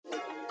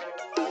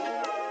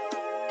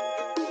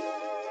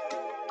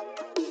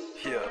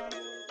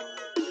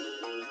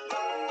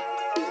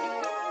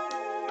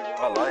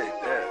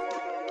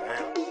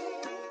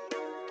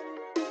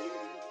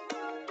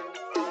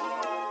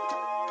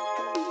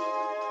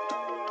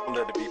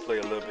Let the beat play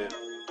a little bit.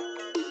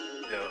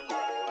 Yeah.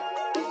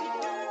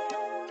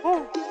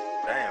 Woo.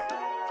 Damn.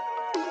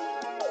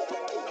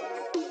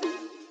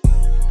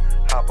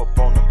 Hop up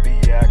on the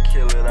beat, yeah, I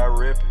kill it, I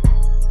rip it.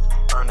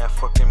 Earn that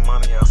fucking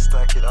money, I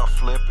stack it, I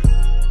flip it.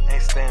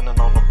 Ain't standing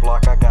on the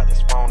block, I got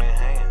this phone in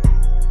hand.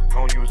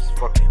 Don't use this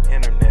fucking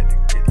internet to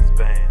get these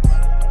bands.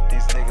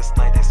 These niggas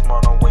think they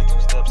smart, I'm way 2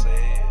 steps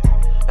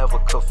ahead. Never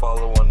could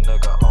follow a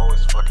nigga,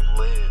 always fucking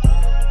led.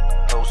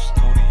 No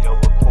studio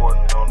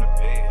recording on the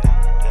bed.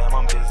 Damn,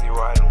 I'm busy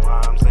writing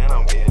rhymes and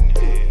I'm getting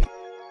head.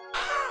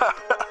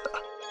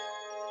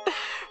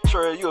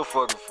 Trey, you a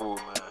fucking fool,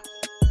 man.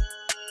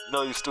 You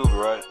know you stupid,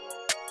 right?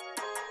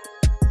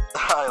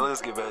 Alright,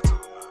 let's get back to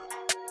it,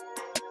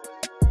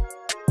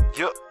 man.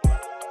 Yup.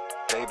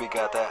 Baby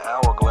got that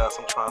hourglass,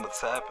 I'm trying to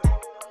tap it.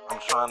 I'm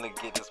trying to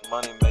get this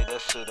money, make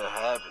that shit a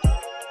habit.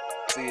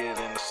 See it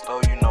in the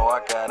store, you know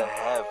I gotta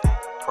have it.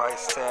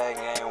 Price tag,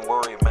 ain't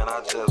worried, man,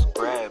 I just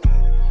grab it.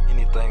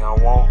 Anything I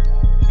want,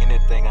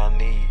 anything I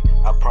need.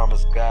 I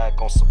promise God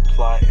gon'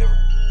 supply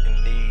everything you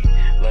need.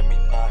 Let me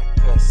not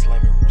cuss,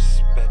 let me respect.